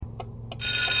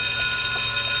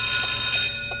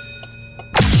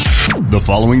The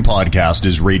following podcast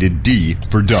is rated D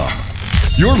for dumb.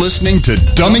 You're listening to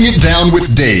Dumbing It Down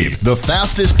with Dave, the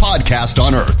fastest podcast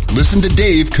on earth. Listen to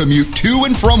Dave commute to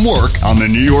and from work on the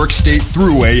New York State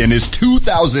Thruway in his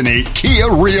 2008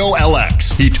 Kia Rio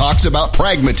LX. He talks about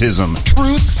pragmatism,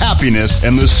 truth, happiness,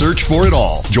 and the search for it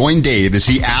all. Join Dave as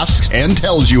he asks and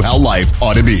tells you how life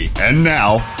ought to be. And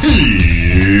now,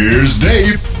 here's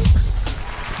Dave.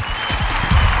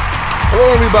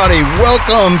 Hello, everybody.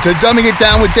 Welcome to Dumbing It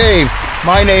Down with Dave.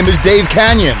 My name is Dave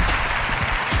Canyon.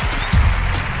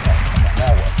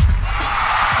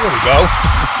 There we go.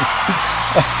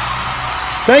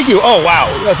 Thank you. Oh,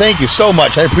 wow. Thank you so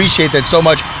much. I appreciate that so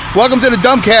much. Welcome to the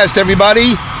Dumbcast,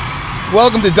 everybody.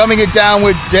 Welcome to Dumbing It Down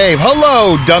with Dave.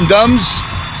 Hello, Dum-Dums.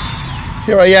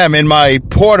 Here I am in my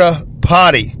porta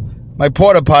potty.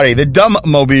 The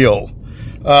Dumb-mobile.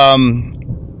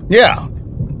 Yeah.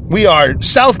 We are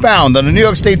southbound on the New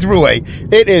York State Thruway.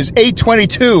 It is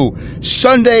 8:22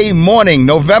 Sunday morning,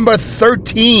 November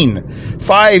 13,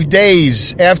 5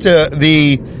 days after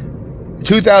the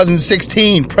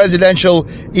 2016 presidential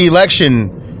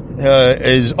election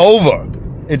is over.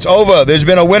 It's over. There's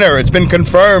been a winner. It's been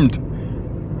confirmed.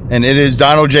 And it is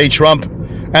Donald J. Trump.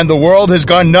 And the world has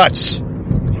gone nuts.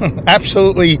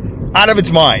 Absolutely out of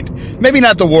its mind. Maybe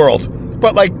not the world,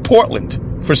 but like Portland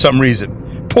for some reason.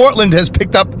 Portland has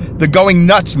picked up the going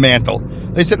nuts mantle.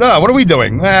 They said, what are we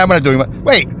doing? I'm not doing that.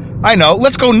 Wait, I know.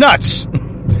 Let's go nuts.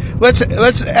 Let's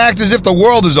act as if the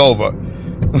world is over.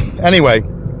 Anyway,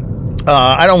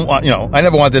 I don't want, I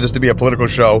never wanted this to be a political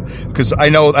show because I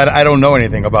know that I don't know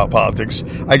anything about politics.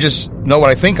 I just know what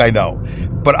I think I know.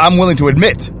 But I'm willing to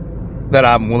admit that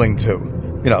I'm willing to,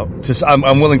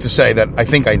 I'm willing to say that I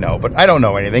think I know, but I don't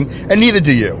know anything, and neither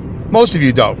do you. Most of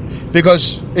you don't,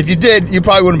 because if you did, you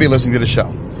probably wouldn't be listening to the show.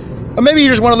 Or maybe you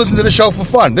just want to listen to the show for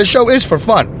fun. This show is for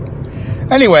fun.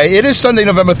 Anyway, it is Sunday,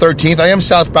 November 13th. I am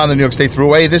southbound the New York State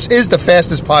Thruway. This is the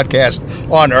fastest podcast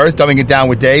on earth, Dumbing It Down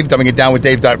with Dave,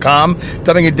 dumbingitdownwithdave.com,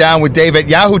 dumbingitdownwithdave at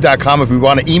yahoo.com if you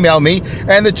want to email me.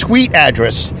 And the tweet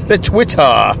address, the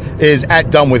Twitter, is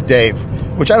at dumbwithdave,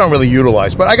 which I don't really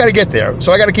utilize, but I got to get there,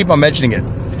 so I got to keep on mentioning it.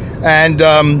 And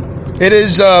it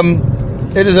is a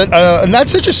not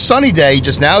such a sunny day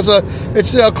just now.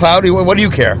 It's cloudy. What do you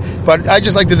care? But I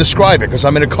just like to describe it because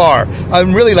I'm in a car.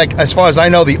 I'm really, as far as I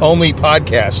know, the only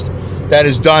podcast that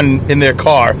is done in their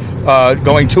car,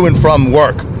 going to and from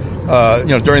work,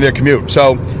 during their commute.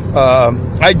 So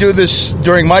I do this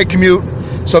during my commute,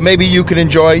 so maybe you can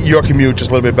enjoy your commute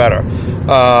just a little bit better.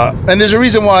 And there's a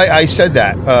reason why I said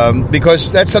that,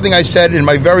 because that's something I said in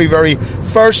my very, very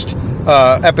first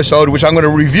episode, which I'm going to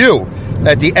review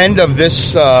at the end of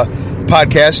this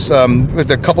podcast,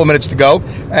 with a couple of minutes to go,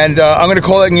 and I'm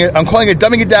calling it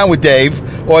Dumbing It Down with Dave,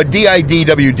 or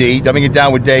DIDWD, Dumbing It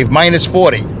Down with Dave minus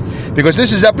 40, because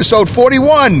this is episode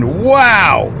 41.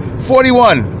 Wow,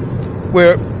 41.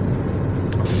 We're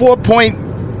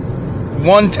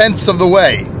 4.1 of the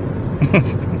way.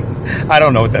 I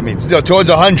don't know what that means. Towards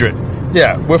 100.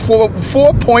 Yeah, we're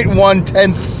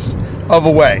 4.1 of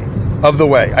a way. Of the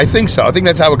way. I think so. I think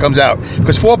that's how it comes out.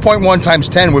 Because 4.1 times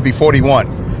 10 would be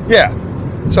 41. Yeah.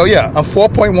 So, yeah, I'm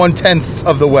 4.1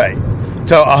 of the way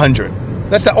to 100.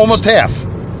 That's almost half.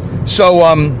 So,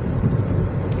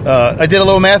 I did a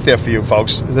little math there for you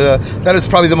folks. That is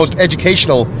probably the most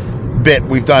educational bit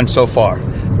we've done so far.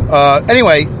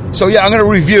 Anyway, so, yeah, I'm going to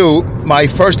review my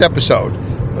first episode,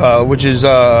 which is...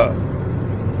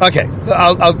 okay,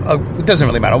 it doesn't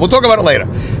really matter. We'll talk about it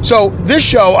later. So, this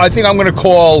show, I think I'm going to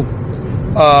call...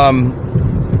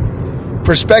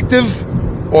 perspective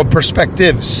or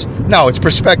perspectives. No, it's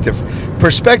perspective.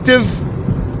 Perspective,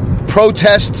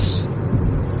 protests,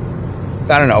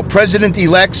 I don't know,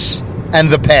 president-elects, and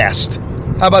the past.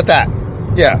 How about that?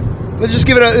 Yeah. Let's just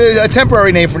give it a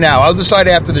temporary name for now. I'll decide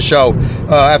after the show,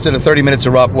 after the 30 minutes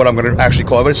are up, what I'm going to actually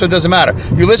call it. But so it doesn't matter.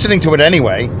 You're listening to it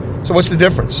anyway, so what's the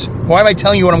difference? Why am I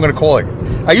telling you what I'm going to call it?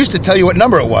 I used to tell you what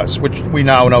number it was, which we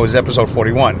now know is episode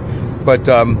 41. But,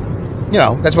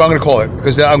 that's what I'm going to call it,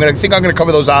 because I'm going to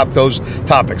cover those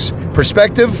topics.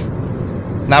 Perspective,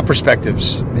 not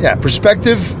perspectives. Yeah,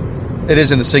 perspective, it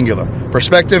is in the singular.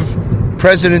 Perspective,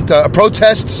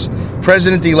 protests,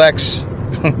 president-elects,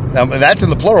 that's in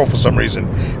the plural for some reason,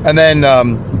 and then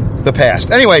the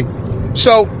past. Anyway,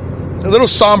 so a little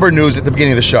somber news at the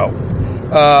beginning of the show.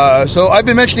 So I've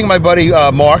been mentioning my buddy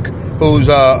Mark, who's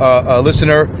a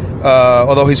listener,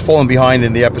 although he's fallen behind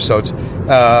in the episodes,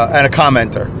 and a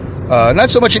commenter. Not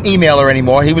so much an emailer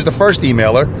anymore. He was the first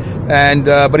emailer,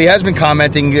 but he has been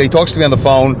commenting. He talks to me on the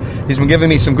phone. He's been giving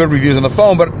me some good reviews on the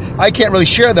phone, but I can't really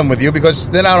share them with you because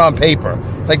they're not on paper.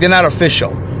 They're not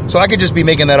official. So I could just be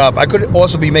making that up. I could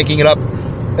also be making it up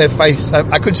if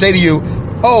I could say to you,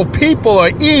 oh, people are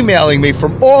emailing me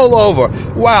from all over.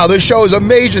 Wow, this show is a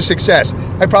major success.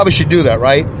 I probably should do that,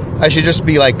 right? I should just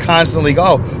be like constantly,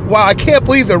 oh, wow, I can't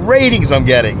believe the ratings I'm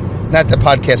getting. Not that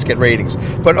podcasts get ratings,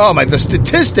 but the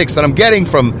statistics that I'm getting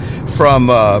from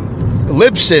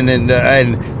Libsyn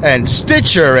and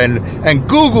Stitcher and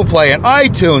Google Play and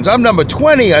iTunes. I'm number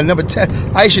 20. I'm number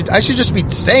 10. I should just be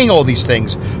saying all these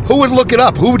things. Who would look it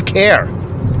up? Who would care?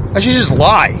 I should just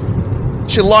lie. I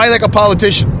should lie like a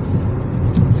politician.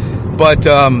 But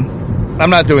I'm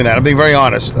not doing that. I'm being very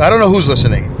honest. I don't know who's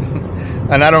listening,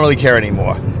 and I don't really care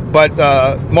anymore. But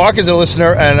Mark is a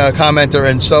listener and a commenter,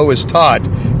 and so is Todd.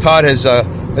 Todd is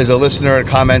a listener and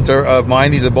commenter of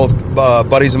mine. These are both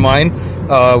buddies of mine.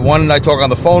 One I talk on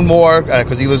the phone more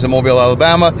because he lives in Mobile,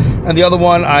 Alabama, and the other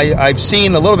one I've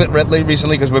seen a little bit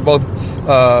recently because we both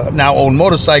now own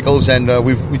motorcycles, and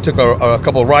we took a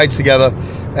couple of rides together,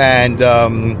 and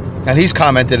he's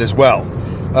commented as well.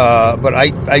 But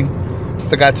I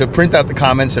forgot to print out the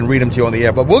comments and read them to you on the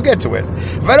air, but we'll get to it.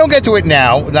 If I don't get to it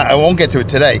now, I won't get to it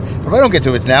today, but if I don't get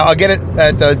to it now, I'll get it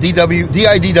at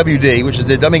DIDWD, which is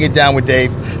the Dumbing It Down with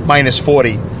Dave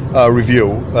 -40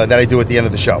 review that I do at the end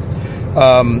of the show.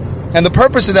 And the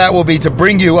purpose of that will be to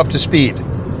bring you up to speed.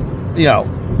 You know,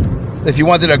 if you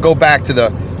wanted to go back to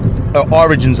the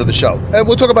origins of the show.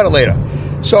 We'll talk about it later.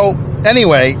 So,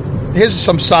 anyway, here's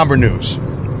some somber news.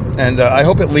 And I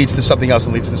hope it leads to something else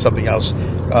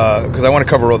because I want to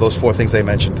cover all those 4 things I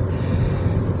mentioned.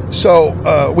 So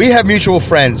we have mutual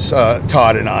friends,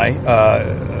 Todd and I.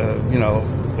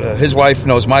 His wife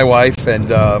knows my wife, and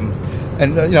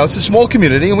it's a small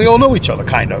community, and we all know each other,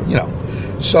 kind of,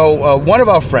 So one of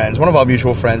our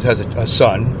mutual friends has a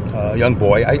son, a young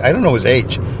boy. I don't know his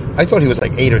age. I thought he was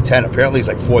like 8 or 10. Apparently he's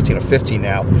like 14 or 15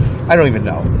 now. I don't even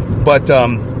know. But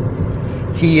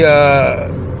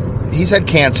he's had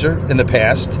cancer in the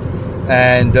past,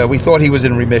 and we thought he was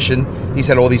in remission. He's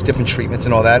had all these different treatments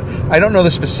and all that. I don't know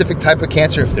the specific type of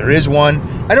cancer, if there is one.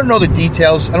 I don't know the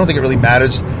details. I don't think it really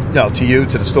matters, to you,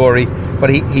 to the story. But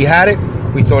he had it.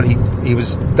 We thought he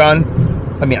was done.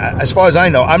 I mean, as far as I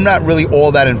know, I'm not really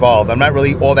all that involved. I'm not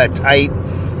really all that tight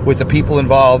with the people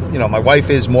involved. My wife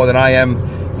is more than I am,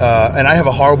 and I have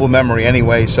a horrible memory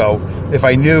anyway. So if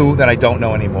I knew, then I don't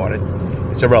know anymore.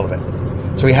 It's irrelevant.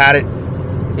 So he had it.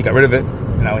 He got rid of it,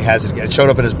 and now he has it again. It showed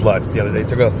up in his blood the other day. He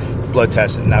took a blood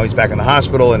test, and now he's back in the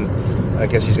hospital, and I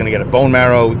guess he's going to get a bone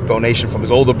marrow donation from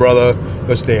his older brother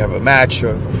because they have a match.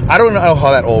 I don't know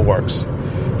how that all works.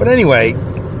 But anyway,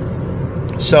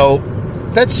 so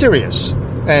that's serious,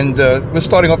 and we're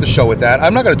starting off the show with that.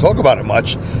 I'm not going to talk about it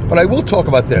much, but I will talk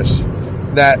about this,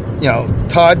 that,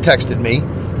 Todd texted me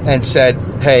and said,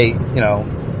 hey,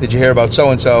 did you hear about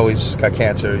so-and-so? He's got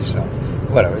cancer,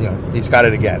 whatever, he's got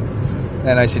it again.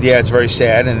 And I said, yeah, it's very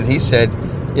sad. And he said,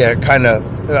 yeah, kind of,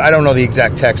 I don't know the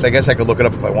exact text. I guess I could look it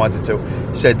up if I wanted to.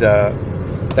 He said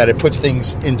that it puts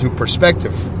things into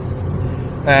perspective.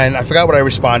 And I forgot what I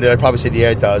responded. I probably said, yeah,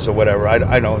 it does, or whatever.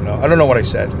 I don't know. I don't know what I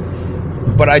said.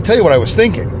 But I tell you what I was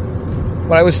thinking.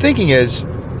 What I was thinking is,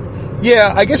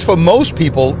 yeah, I guess for most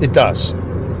people, it does.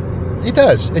 It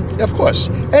does. Of course.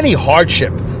 Any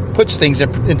hardship puts things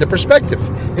into perspective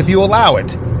if you allow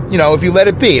it. If you let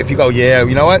it be. If you go, yeah,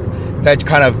 you know what? That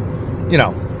kind of,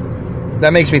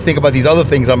 that makes me think about these other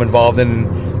things I'm involved in,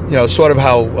 sort of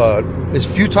how, is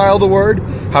futile the word?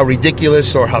 How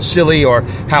ridiculous or how silly or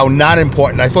how not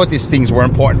important. I thought these things were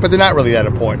important, but they're not really that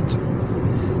important.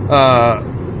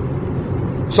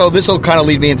 So this will kind of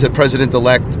lead me into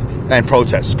president-elect and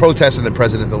protests and then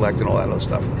president-elect and all that other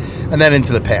stuff. And then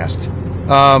into the past.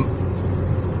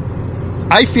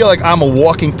 I feel like I'm a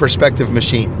walking perspective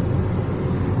machine.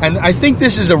 And I think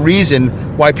this is a reason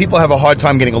why people have a hard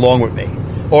time getting along with me,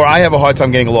 or I have a hard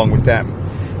time getting along with them.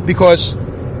 Because,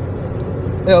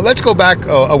 let's go back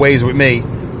a ways with me.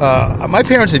 My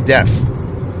parents are deaf.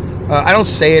 I don't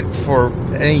say it for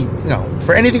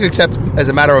anything except as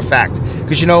a matter of fact,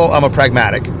 because I'm a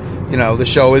pragmatic. The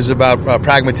show is about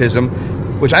pragmatism,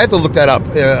 which I have to look that up.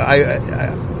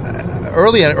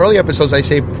 Early episodes I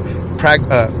say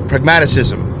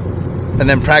pragmaticism. And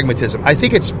then pragmatism. I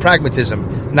think it's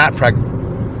pragmatism, not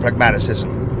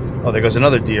pragmaticism. Oh, there goes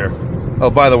another deer. Oh,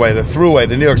 by the way,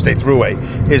 the New York State Thruway,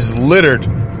 is littered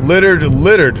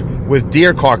with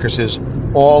deer carcasses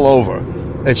all over.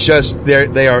 It's just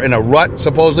they are in a rut,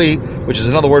 supposedly, which is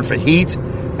another word for heat,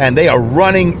 and they are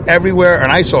running everywhere.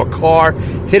 And I saw a car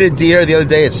hit a deer the other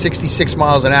day at 66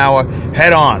 miles an hour,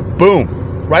 head on, boom,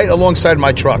 right alongside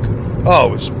my truck. Oh,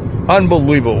 it was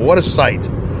unbelievable. What a sight.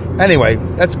 Anyway,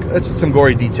 that's some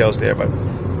gory details there, but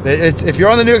if you're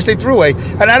on the New York State Thruway,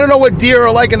 and I don't know what deer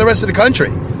are like in the rest of the country.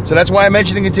 So that's why I'm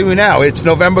mentioning it to you now. It's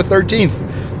November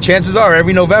 13th. Chances are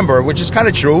every November, which is kind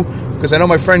of true, because I know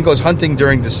my friend goes hunting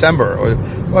during December or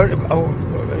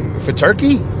for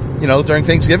turkey, during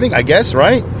Thanksgiving, I guess,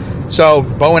 right? So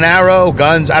bow and arrow,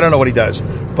 guns, I don't know what he does.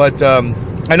 But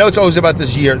I know it's always about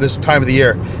this time of the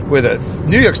year, where the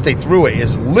New York State Thruway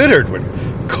is littered with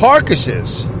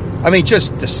carcasses. I mean,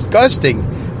 just disgusting,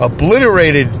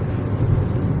 obliterated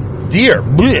deer,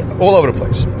 all over the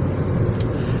place.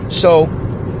 So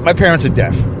my parents are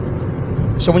deaf.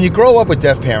 So when you grow up with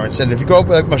deaf parents, and if you grow up,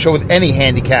 like I'm sure, with any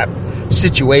handicap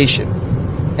situation,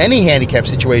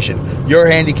 you're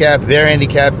handicapped, they're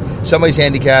handicapped, somebody's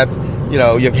handicapped,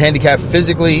 you're handicapped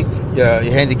physically, you're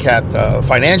handicapped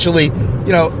financially,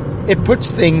 it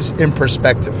puts things in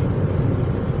perspective.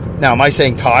 Now, am I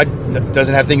saying Todd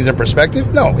doesn't have things in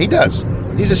perspective? No, he does.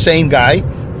 He's the same guy,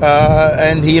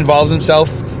 and he involves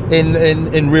himself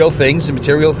in real things, in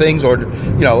material things, or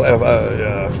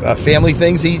family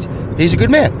things. He's a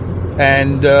good man,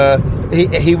 and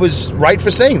he was right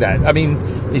for saying that. I mean,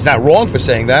 he's not wrong for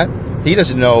saying that. He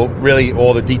doesn't know really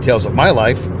all the details of my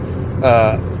life.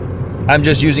 I'm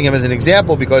just using him as an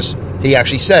example because he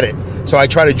actually said it. So I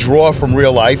try to draw from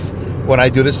real life when I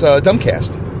do this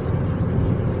Dumbcast.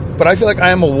 But I feel like I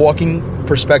am a walking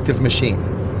perspective machine,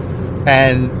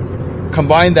 and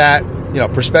combine that,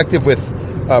 perspective with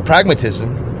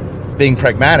pragmatism, being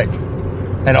pragmatic,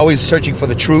 and always searching for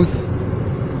the truth,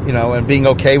 and being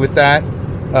okay with that.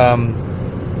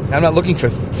 I'm not looking for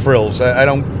frills. I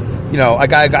don't, I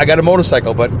got a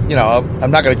motorcycle, but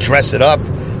I'm not going to dress it up.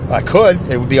 I could.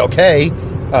 It would be okay.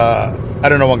 I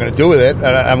don't know what I'm going to do with it.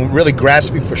 I'm really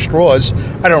grasping for straws.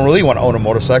 I don't really want to own a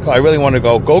motorcycle. I really want to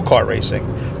go-kart racing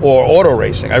or auto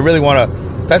racing. I really want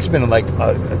to. That's been like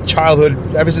a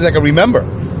childhood ever since I can remember.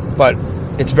 But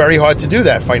it's very hard to do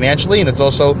that financially, and it's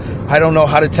also, I don't know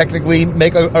how to technically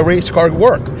make a race car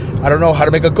work. I don't know how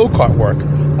to make a go-kart work.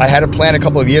 I had a plan a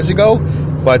couple of years ago,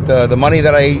 but the money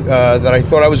that I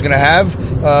thought I was going to have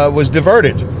was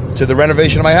diverted to the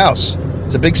renovation of my house.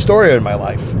 It's a big story in my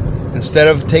life. Instead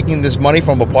of taking this money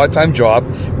from a part-time job,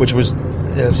 which was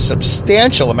a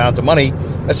substantial amount of money,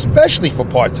 especially for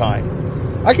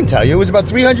part-time, I can tell you it was about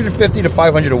 $350 to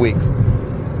 $500 a week.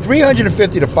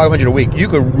 $350 to $500 a week. You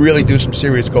could really do some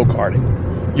serious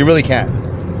go-karting. You really can.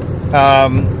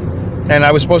 And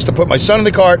I was supposed to put my son in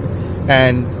the cart,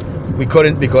 and we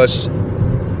couldn't because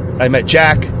I met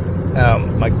Jack,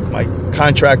 my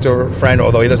contractor friend,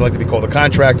 although he doesn't like to be called a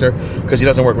contractor because he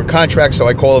doesn't work with contracts, so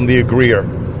I call him the agreeer.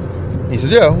 He says,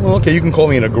 yeah, well, okay, you can call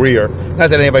me an agreeer. Not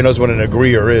that anybody knows what an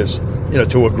agreeer is.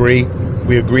 To agree.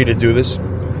 We agree to do this.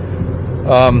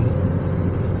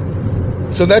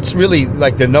 So that's really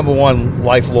like the number one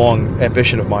lifelong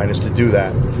ambition of mine, is to do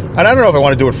that. And I don't know if I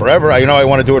want to do it forever. I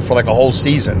want to do it for like a whole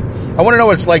season. I want to know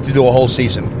what it's like to do a whole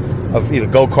season of either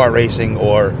go-kart racing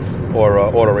or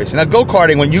auto racing. Now,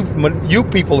 go-karting, when you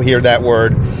people hear that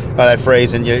word, that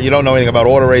phrase, and you don't know anything about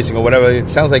auto racing or whatever, it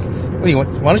sounds like, what do you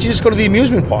want? Why don't you just go to the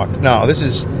amusement park? No,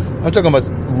 I'm talking about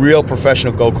real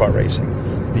professional go-kart racing.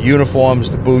 The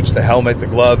uniforms, the boots, the helmet, the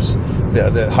gloves,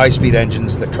 the high-speed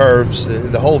engines, the curves,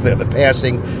 the whole thing, the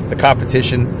passing, the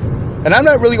competition. And I'm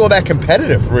not really all that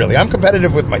competitive, really. I'm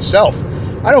competitive with myself.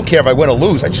 I don't care if I win or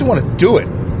lose. I just want to do it.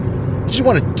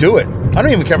 I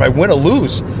don't even care if I win or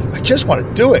lose. I just want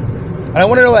to do it. And I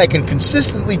want to know that I can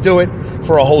consistently do it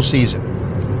for a whole season.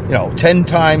 10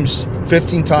 times,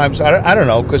 15 times. I don't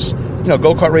know, because,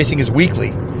 go-kart racing is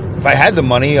weekly. If I had the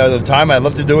money or the time, I'd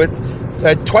love to do it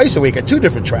twice a week at 2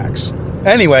 different tracks.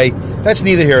 Anyway, that's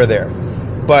neither here or there.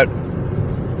 But,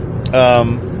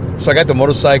 so I got the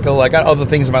motorcycle. I got other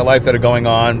things in my life that are going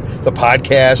on.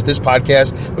 This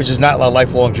podcast, which is not a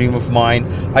lifelong dream of mine.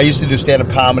 I used to do stand-up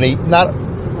comedy. Not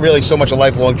really so much a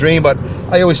lifelong dream, but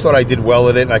I always thought I did well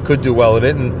at it, and I could do well at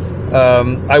it. And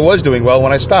I was doing well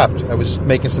when I stopped. I was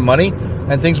making some money,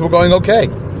 and things were going okay.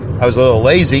 I was a little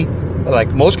lazy,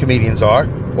 like most comedians are,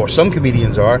 or some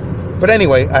comedians are. But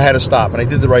anyway, I had to stop, and I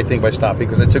did the right thing by stopping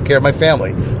because I took care of my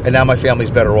family, and now my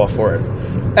family's better off for it.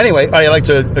 Anyway, I like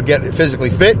to get physically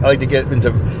fit. I like to get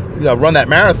into run that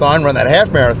marathon, run that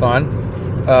half marathon,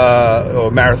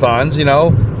 or marathons.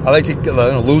 I like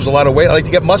to lose a lot of weight. I like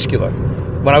to get muscular.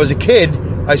 When I was a kid,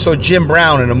 I saw Jim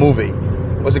Brown in a movie.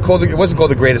 It wasn't called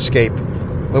The Great Escape.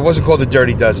 It wasn't called The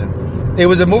Dirty Dozen. It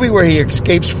was a movie where he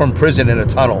escapes from prison in a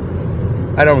tunnel.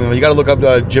 I don't remember. You got to look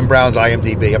up Jim Brown's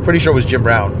IMDb. I'm pretty sure it was Jim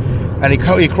Brown. And he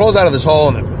crawls out of this hole,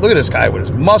 and look at this guy with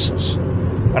his muscles.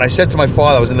 And I said to my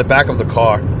father, I was in the back of the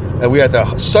car, and we were at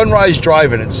the Sunrise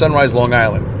Drive-In in Sunrise, Long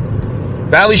Island.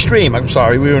 Valley Stream, we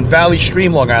were in Valley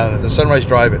Stream, Long Island at the Sunrise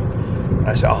Drive-In. And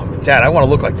I said, oh, Dad, I want to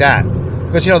look like that.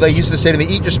 Because, they used to say to me,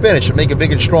 eat your spinach and make it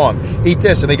big and strong. Eat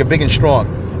this and make it big and strong.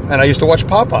 And I used to watch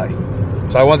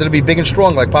Popeye. So I wanted to be big and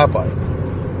strong like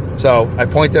Popeye. So I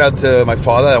pointed out to my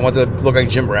father, I wanted to look like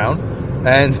Jim Brown.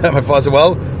 And my father said,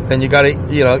 well, then you got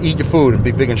to, eat your food and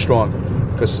be big and strong.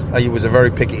 Because I was a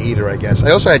very picky eater, I guess.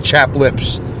 I also had chapped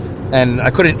lips. And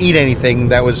I couldn't eat anything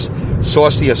that was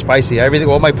saucy or spicy.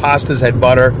 All my pastas had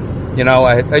butter.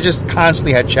 I just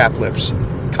constantly had chapped lips.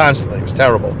 Constantly. It was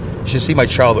terrible. You should see my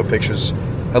childhood pictures.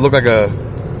 I look like a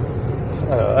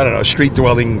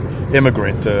street-dwelling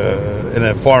immigrant in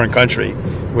a foreign country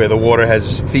where the water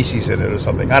has feces in it or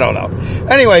something. I don't know.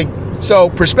 Anyway, so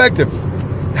perspective.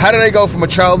 How did I go from a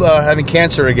child having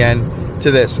cancer again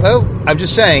to this? Oh, I'm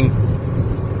just saying,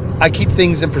 I keep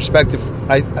things in perspective,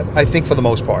 I think, for the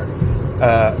most part.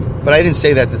 But I didn't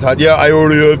say that to Todd. Yeah, I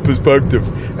already have perspective.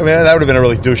 I mean, that would have been a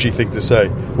really douchey thing to say.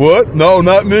 What? No,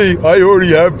 not me. I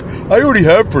already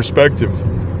have perspective.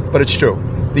 But it's true.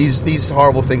 These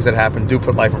horrible things that happen do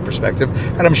put life in perspective.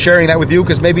 And I'm sharing that with you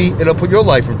because maybe it'll put your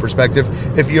life in perspective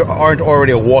if you aren't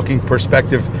already a walking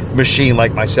perspective machine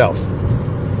like myself.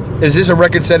 Is this a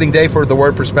record-setting day for the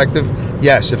word perspective?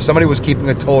 Yes. If somebody was keeping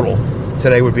a total,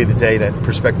 today would be the day that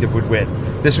perspective would win.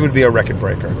 This would be a record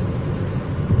breaker.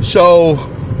 So,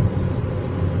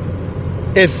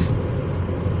 if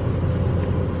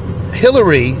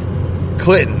Hillary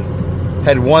Clinton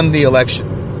had won the election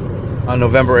on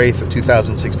November 8th of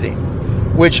 2016,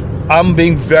 which I'm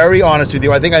being very honest with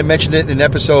you, I think I mentioned it in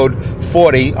episode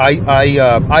 40.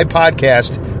 I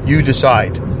podcast, You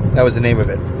Decide. That was the name of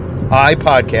it. I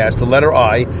podcast, the letter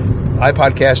I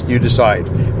podcast, You Decide.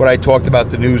 What I talked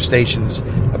about the news stations,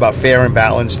 about fair and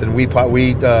balanced, and we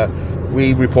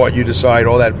report, you decide,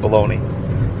 all that baloney.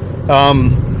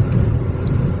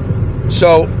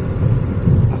 So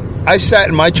I sat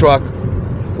in my truck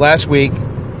last week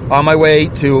on my way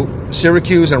to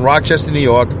Syracuse and Rochester, New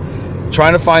York,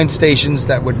 trying to find stations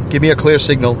that would give me a clear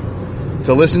signal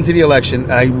to listen to the election,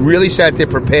 and I really sat there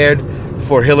prepared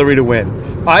for Hillary to win.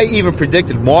 I even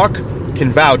predicted, Mark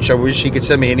can vouch, I wish he could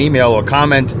send me an email or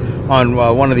comment on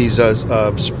one of these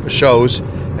shows.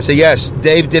 I say, yes,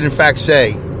 Dave did in fact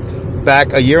say,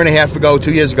 back a year and a half ago,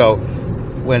 2 years ago,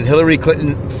 when Hillary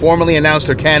Clinton formally announced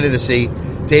her candidacy,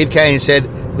 Dave Canyon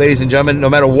said, ladies and gentlemen, no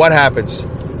matter what happens,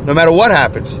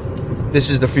 this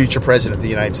is the future president of the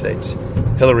United States,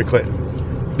 Hillary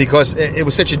Clinton. Because it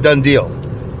was such a done deal.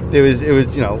 It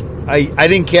was I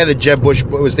didn't care that Jeb Bush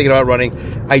was thinking about running.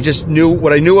 I just knew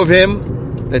what I knew of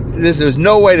him, that there was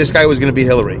no way this guy was going to beat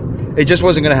Hillary. It just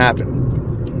wasn't going to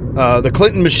happen. The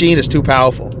Clinton machine is too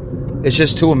powerful. It's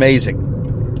just too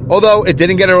amazing. Although it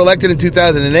didn't get her elected in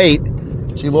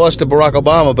 2008, she lost to Barack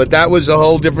Obama, but that was a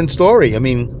whole different story. I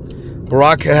mean,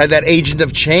 Barack had that agent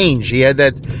of change. He had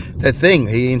that thing.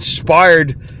 He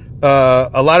inspired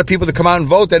a lot of people to come out and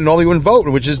vote that normally wouldn't vote,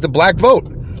 which is the black vote.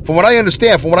 From what I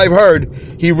understand, from what I've heard,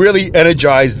 he really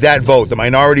energized that vote, the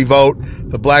minority vote,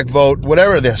 the black vote,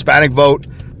 whatever, the Hispanic vote.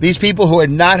 These people who had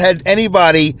not had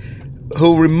anybody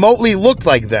who remotely looked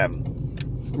like them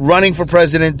running for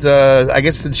president, I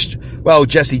guess,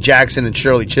 Jesse Jackson and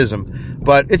Shirley Chisholm,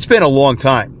 but it's been a long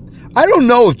time. I don't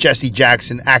know if Jesse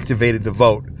Jackson activated the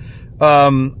vote,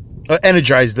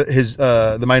 energized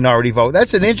the minority vote.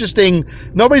 That's an interesting,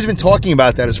 nobody's been talking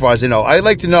about that as far as I know. I'd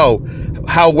like to know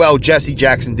how well Jesse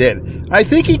Jackson did. I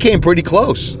think he came pretty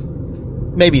close.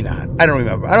 Maybe not. I don't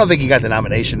remember. I don't think he got the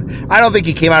nomination. I don't think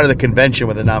he came out of the convention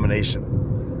with a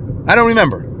nomination. I don't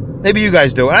remember. Maybe you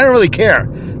guys do. I don't really care.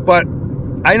 But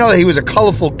I know that he was a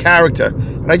colorful character,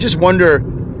 and I just wonder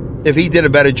if he did a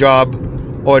better job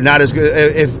or not as good.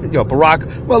 If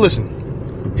Barack. Well,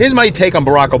 listen. Here's my take on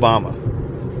Barack Obama.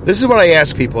 This is what I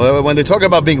ask people when they're talking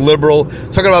about being liberal,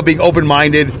 talking about being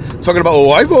open-minded, talking about,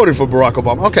 I voted for Barack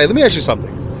Obama. Okay, let me ask you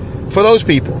something. For those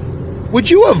people, would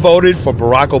you have voted for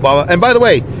Barack Obama? And by the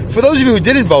way, for those of you who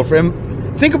didn't vote for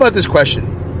him, think about this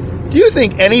question. Do you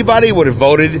think anybody would have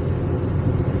voted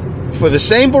for the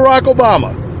same Barack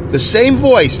Obama, the same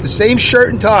voice, the same shirt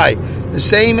and tie, the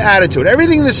same attitude,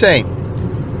 everything the same,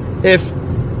 if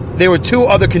there were two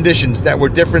other conditions that were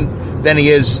different than he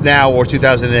is now or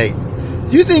 2008?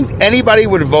 Do you think anybody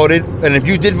would have voted, and if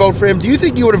you did vote for him, do you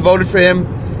think you would have voted for him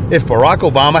if Barack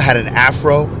Obama had an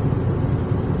afro?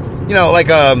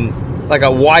 Like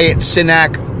a Wyatt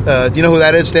Cenac, do you know who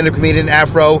that is? Stand-up comedian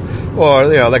afro, or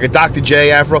like a Dr.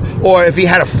 J afro, or if he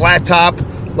had a flat top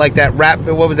like that rap,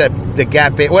 what was that? The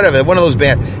Gap band, whatever, one of those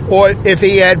bands, or if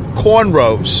he had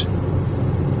cornrows.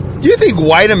 Do you think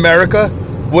white America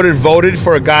would have voted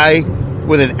for a guy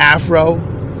with an afro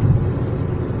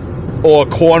or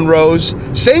cornrows?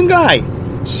 Same guy,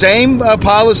 same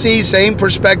policy, same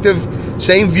perspective,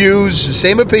 same views,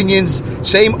 same opinions,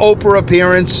 same Oprah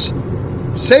appearance,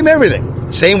 same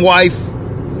everything, same wife,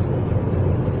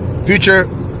 future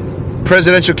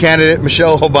presidential candidate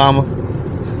Michelle Obama.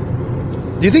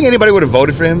 Do you think anybody would have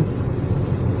voted for him?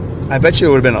 I bet you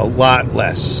it would have been a lot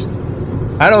less.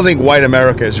 I don't think white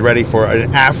America is ready for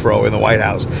an afro in the White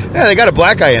House. Yeah, they got a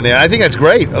black guy in there. I think that's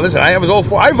great. Listen, I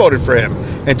voted for him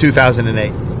in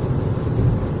 2008.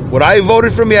 Would I have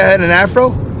voted for him if I had an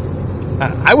afro?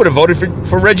 I would have voted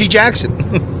for Reggie Jackson.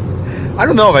 I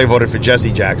don't know if I voted for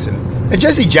Jesse Jackson. And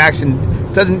Jesse Jackson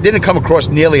didn't come across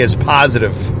nearly as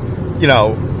positive, as he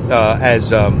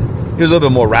was a little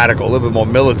bit more radical, a little bit more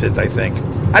militant, I think.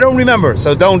 I don't remember,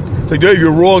 so don't say, Dave,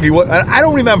 you're wrong. I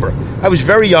don't remember. I was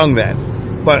very young then.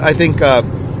 But I think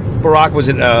Barack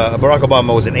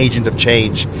Obama was an agent of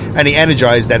change, and he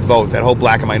energized that vote, that whole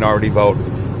black and minority vote.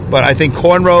 But I think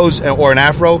cornrows or an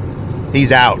afro,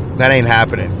 he's out. That ain't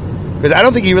happening. Because I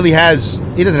don't think he really has.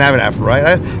 He doesn't have an afro, right?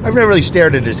 I've never really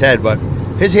stared at his head, but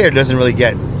his hair doesn't really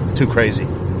get too crazy.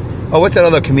 Oh, what's that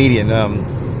other comedian?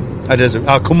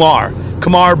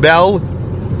 Kamar Bell.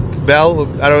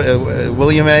 I don't.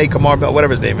 William A. Kamar Bell,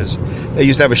 whatever his name is. They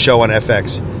used to have a show on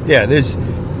FX. Yeah, there's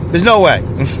no way.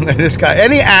 This guy,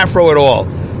 any afro at all,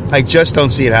 I just don't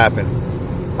see it happen.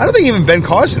 I don't think even Ben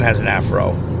Carson has an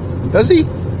afro. Does he?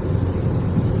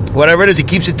 Whatever it is, he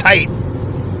keeps it tight.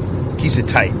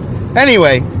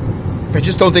 Anyway, I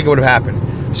just don't think it would have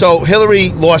happened. So Hillary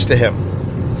lost to him.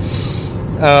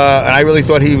 And I really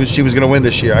thought she was going to win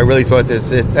this year. I really thought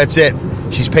that's it.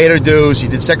 She's paid her dues. She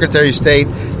did Secretary of State,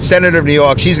 Senator of New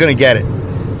York. She's going to get it.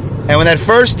 And when that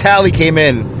first tally came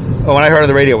in, when I heard on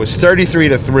the radio, it was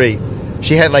 33-3.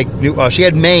 She had she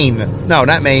had Maine. No,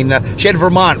 not Maine. She had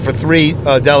Vermont for 3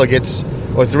 delegates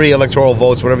or 3 electoral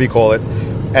votes, whatever you call it.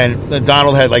 And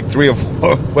Donald had 3 or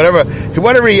 4, whatever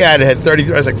he had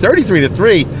 33. I was like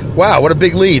 33-3. Wow, what a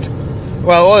big lead.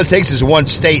 Well, all it takes is one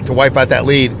state to wipe out that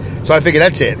lead. So I figured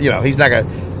that's it. He's not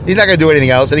gonna do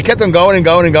anything else. And he kept on going and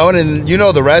going and going. And you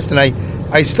know the rest. And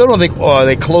I still don't think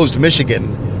they closed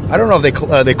Michigan. I don't know if they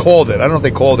called it. I don't know if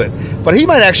they called it. But he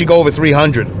might actually go over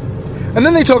 300. And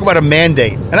then they talk about a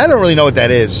mandate. And I don't really know what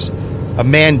that is. A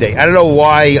mandate. I don't know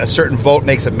why a certain vote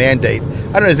makes a mandate.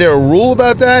 I don't know. Is there a rule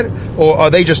about that? Or are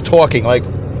they just talking like,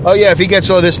 oh, yeah, if he gets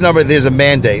all this number, there's a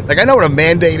mandate. I know what a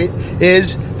mandate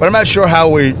is, but I'm not sure how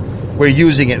we're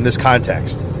using it in this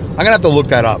context. I'm going to have to look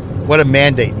that up, what a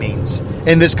mandate means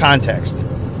in this context.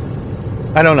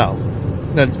 I don't know.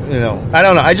 I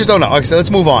don't know. I just don't know. Okay, so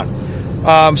let's move on.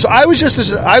 So I was just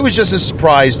as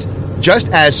surprised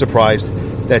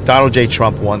that Donald J.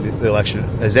 Trump won the election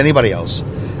as anybody else.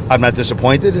 I'm not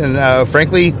disappointed, and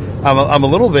frankly, I'm a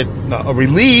little bit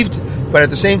relieved. But at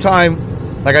the same time,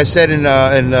 like I said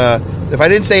if I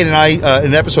didn't say it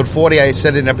in episode 40, I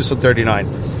said it in episode 39.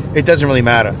 It doesn't really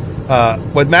matter.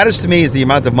 What matters to me is the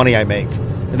amount of money I make.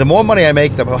 And the more money I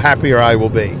make, the happier I will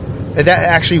be. And that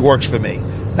actually works for me.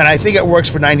 And I think it works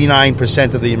for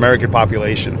 99% of the American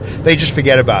population. They just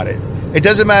forget about it. It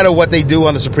doesn't matter what they do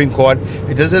on the Supreme Court.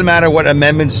 It doesn't matter what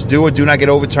amendments do or do not get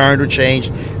overturned or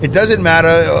changed. It doesn't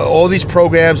matter all these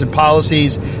programs and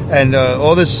policies and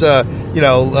all this, LGBTQ,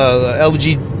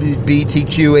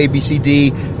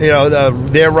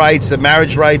 ABCD, their rights, the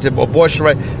marriage rights, abortion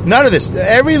rights. None of this.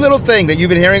 Every little thing that you've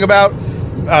been hearing about,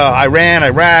 Iran,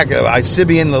 Iraq,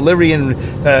 Syrian, Illyrian,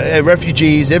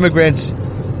 refugees, immigrants,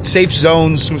 safe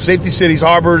zones, safety cities,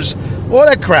 harbors, all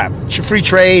that crap. Free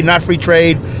trade, not free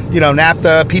trade,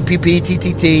 NAFTA, PPP,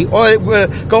 TTT,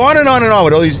 go on and on and on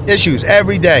with all these issues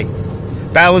every day.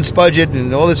 Balanced budget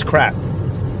and all this crap.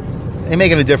 Ain't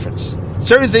making a difference.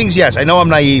 Certain things, yes, I know I'm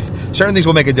naive. Certain things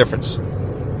will make a difference.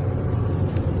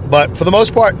 But for the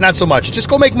most part, not so much. Just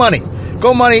go make money.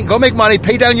 Go make money,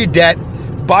 pay down your debt,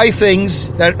 buy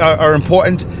things that are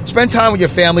important, spend time with your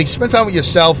family, spend time with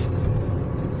yourself.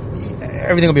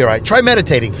 Everything will be all right. Try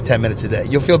meditating for 10 minutes a day.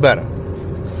 You'll feel better.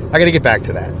 I got to get back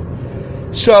to that.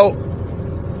 So,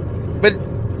 but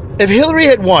if Hillary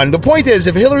had won, the point is,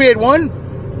 if Hillary had won,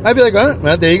 I'd be like,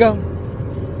 well, there you go.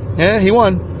 Yeah, he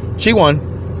won. She won.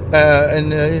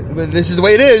 And this is the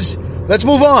way it is. Let's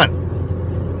move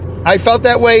on. I felt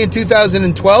that way in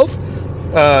 2012.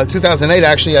 2008,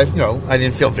 actually, I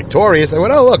didn't feel victorious. I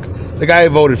went, oh, look, the guy I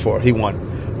voted for, he won.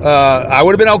 I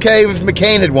would have been okay if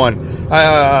McCain had won.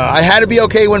 I had to be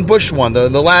okay when Bush won, the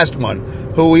last one,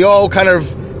 who we all kind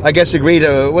of, I guess, agreed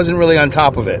wasn't really on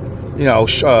top of it,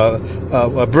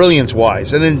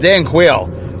 brilliance-wise. And then Dan Quayle,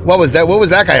 what was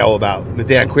that guy all about, the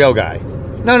Dan Quayle guy?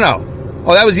 No.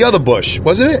 Oh, that was the other Bush,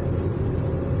 wasn't it?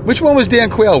 Which one was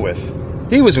Dan Quayle with?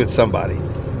 He was with somebody.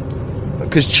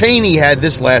 Because Cheney had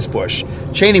this last Bush.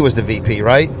 Cheney was the VP,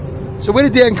 right? So where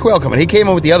did Dan Quayle come in? He came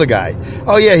in with the other guy.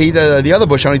 Oh, yeah, the other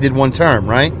Bush only did one term,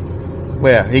 right?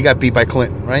 Where? He got beat by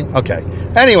Clinton, right? Okay.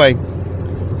 Anyway,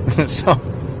 so,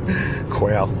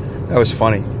 Quayle. That was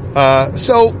funny.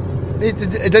 So,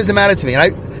 it doesn't matter to me.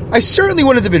 And I certainly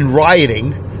wouldn't have been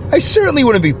rioting. I certainly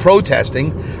wouldn't be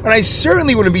protesting, and I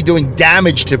certainly wouldn't be doing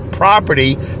damage to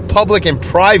property, public and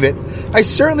private. I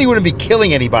certainly wouldn't be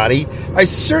killing anybody. I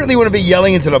certainly wouldn't be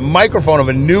yelling into the microphone of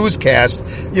a newscast,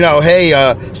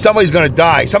 hey, somebody's going to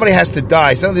die. Somebody has to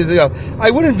die.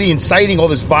 I wouldn't be inciting all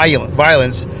this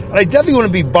violence, and I definitely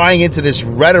wouldn't be buying into this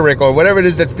rhetoric or whatever it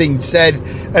is that's being said,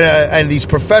 and these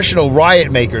professional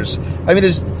riot makers. I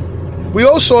mean, we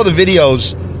all saw the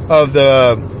videos of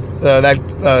that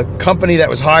company that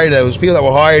was hired, those people that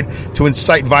were hired to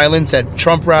incite violence at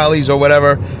Trump rallies or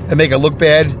whatever and make it look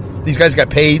bad. These guys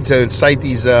got paid to incite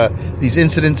these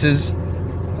incidences.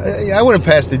 I wouldn't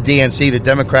pass the DNC, the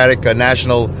Democratic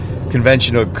National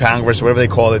Convention or Congress, or whatever they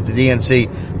call it, the DNC,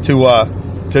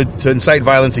 to incite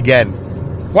violence again.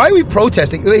 Why are we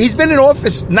protesting? He's been in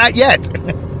office, not yet.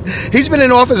 He's been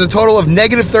in office a total of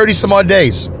negative 30 some odd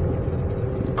days.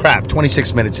 Crap,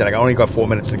 26 minutes in. I only got 4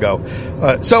 minutes to go.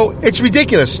 So it's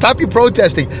ridiculous. Stop your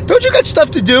protesting. Don't you got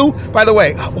stuff to do? By the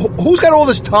way, who's got all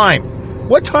this time?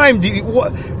 What time do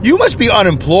you must be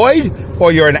unemployed,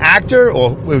 or you're an actor,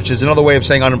 or which is another way of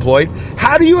saying unemployed.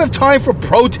 How do you have time for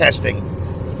protesting?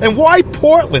 And why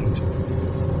Portland?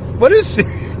 What is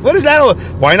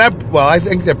that? Why not? Well, I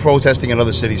think they're protesting in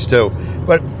other cities too.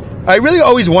 But I really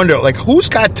always wonder, who's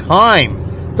got time?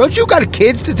 Don't you got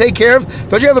kids to take care of?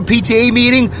 Don't you have a PTA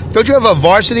meeting? Don't you have a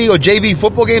varsity or JV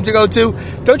football game to go to?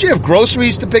 Don't you have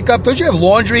groceries to pick up? Don't you have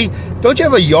laundry? Don't you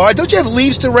have a yard? Don't you have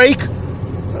leaves to rake?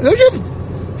 Don't you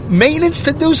have maintenance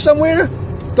to do somewhere?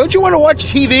 Don't you want to watch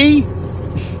TV?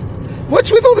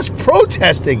 What's with all this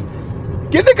protesting?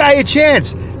 Give the guy a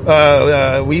chance.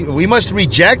 We must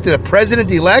reject the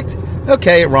president-elect?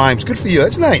 Okay, it rhymes. Good for you.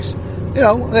 That's nice.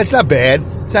 That's not bad.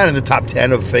 It's not in the top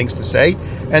 10 of things to say.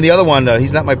 And the other one,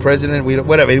 he's not my president. We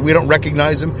don't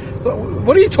recognize him.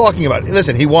 What are you talking about?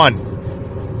 Listen, he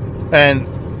won.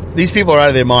 And these people are out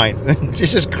of their mind.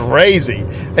 It's just crazy.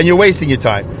 And you're wasting your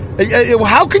time.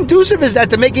 How conducive is that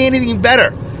to making anything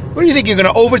better? What do you think? You're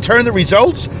going to overturn the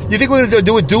results? You think we're going to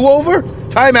do a do-over?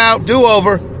 Time out,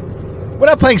 do-over. We're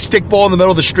not playing stickball in the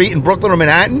middle of the street in Brooklyn or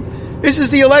Manhattan. This is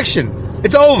the election.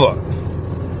 It's over.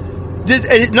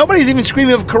 Nobody's even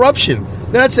screaming of corruption.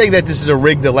 They're not saying that this is a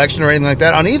rigged election or anything like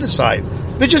that on either side.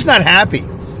 They're just not happy.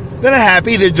 They're not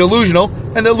happy. They're delusional,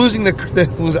 and they're losing I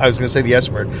was going to say the S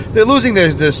word. They're losing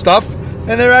their stuff,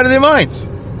 and they're out of their minds.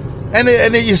 And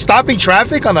you're stopping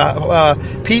traffic on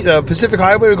the Pacific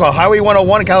Highway, we call Highway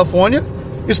 101 in California.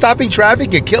 You're stopping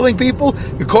traffic. You're killing people.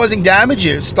 You're causing damage.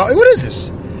 What is this?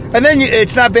 And then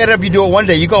it's not bad enough you do it one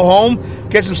day. You go home,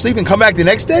 get some sleep, and come back the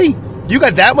next day? You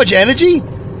got that much energy?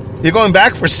 You're going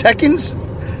back for seconds?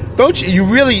 Don't you?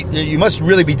 You must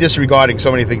really be disregarding so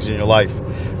many things in your life.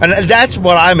 And that's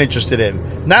what I'm interested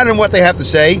in. Not in what they have to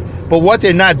say, but what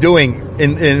they're not doing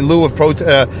in lieu of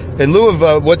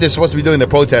what they're supposed to be doing. They're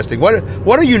protesting. What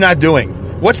are you not doing?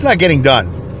 What's not getting done?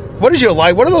 What is your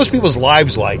life? What are those people's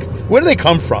lives like? Where do they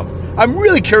come from? I'm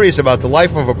really curious about the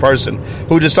life of a person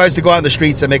who decides to go out in the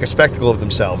streets and make a spectacle of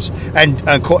themselves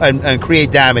and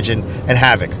create damage and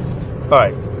havoc. All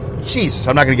right. Jesus,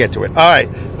 I'm not going to get to it. All right.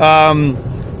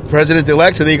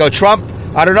 President-elect, so there you go. Trump,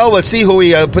 I don't know. Let's see who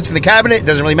he puts in the cabinet. It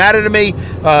doesn't really matter to me.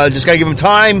 Just got to give him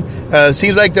time.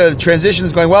 Seems like the transition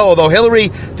is going well, although Hillary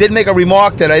did make a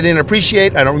remark that I didn't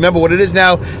appreciate. I don't remember what it is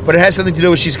now, but it has something to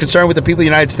do with she's concerned with the people of the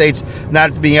United States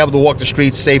not being able to walk the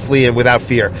streets safely and without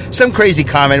fear. Some crazy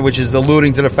comment, which is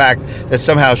alluding to the fact that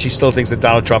somehow she still thinks that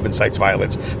Donald Trump incites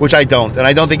violence, which I don't. And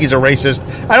I don't think he's a racist.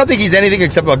 I don't think he's anything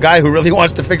except a guy who really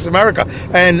wants to fix America.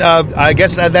 And I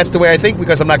guess that's the way I think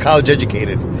because I'm not college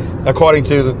educated, according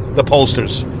to the pollsters.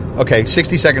 Okay,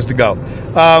 60 seconds to go.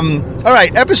 All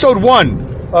right, episode 1.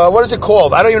 What is it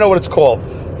called? I don't even know what it's called,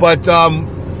 but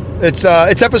it's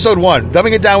episode 1.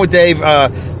 Dumbing It Down with Dave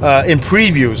in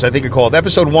previews, I think it's called.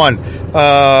 Episode 1.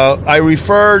 I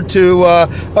refer to.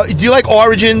 Do you like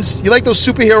origins? You like those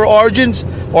superhero origins?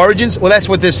 Origins? Well, that's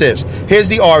what this is. Here's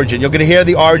the origin. You're going to hear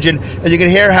the origin, and you're going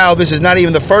to hear how this is not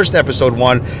even the first episode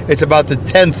 1. It's about the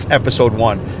 10th episode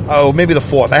 1. Oh, maybe the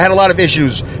 4th. I had a lot of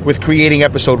issues with creating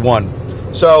episode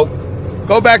 1. So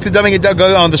go back to Dumbing It Down,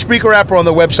 go on the Spreaker app or on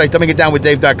the website,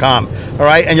 dumbingitdownwithdave.com. All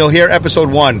right, and you'll hear episode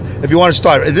 1 if you want to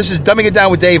start. This is Dumbing It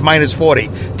Down with Dave minus 40.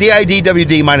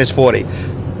 DIDWD minus 40. All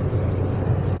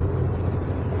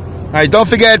right, don't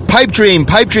forget Pipe Dream,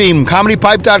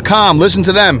 comedypipe.com. Listen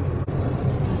to them.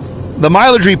 The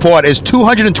mileage report is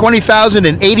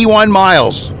 220,081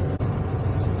 miles.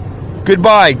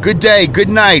 Goodbye, good day, good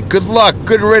night, good luck,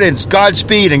 good riddance,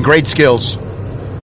 Godspeed, and great skills.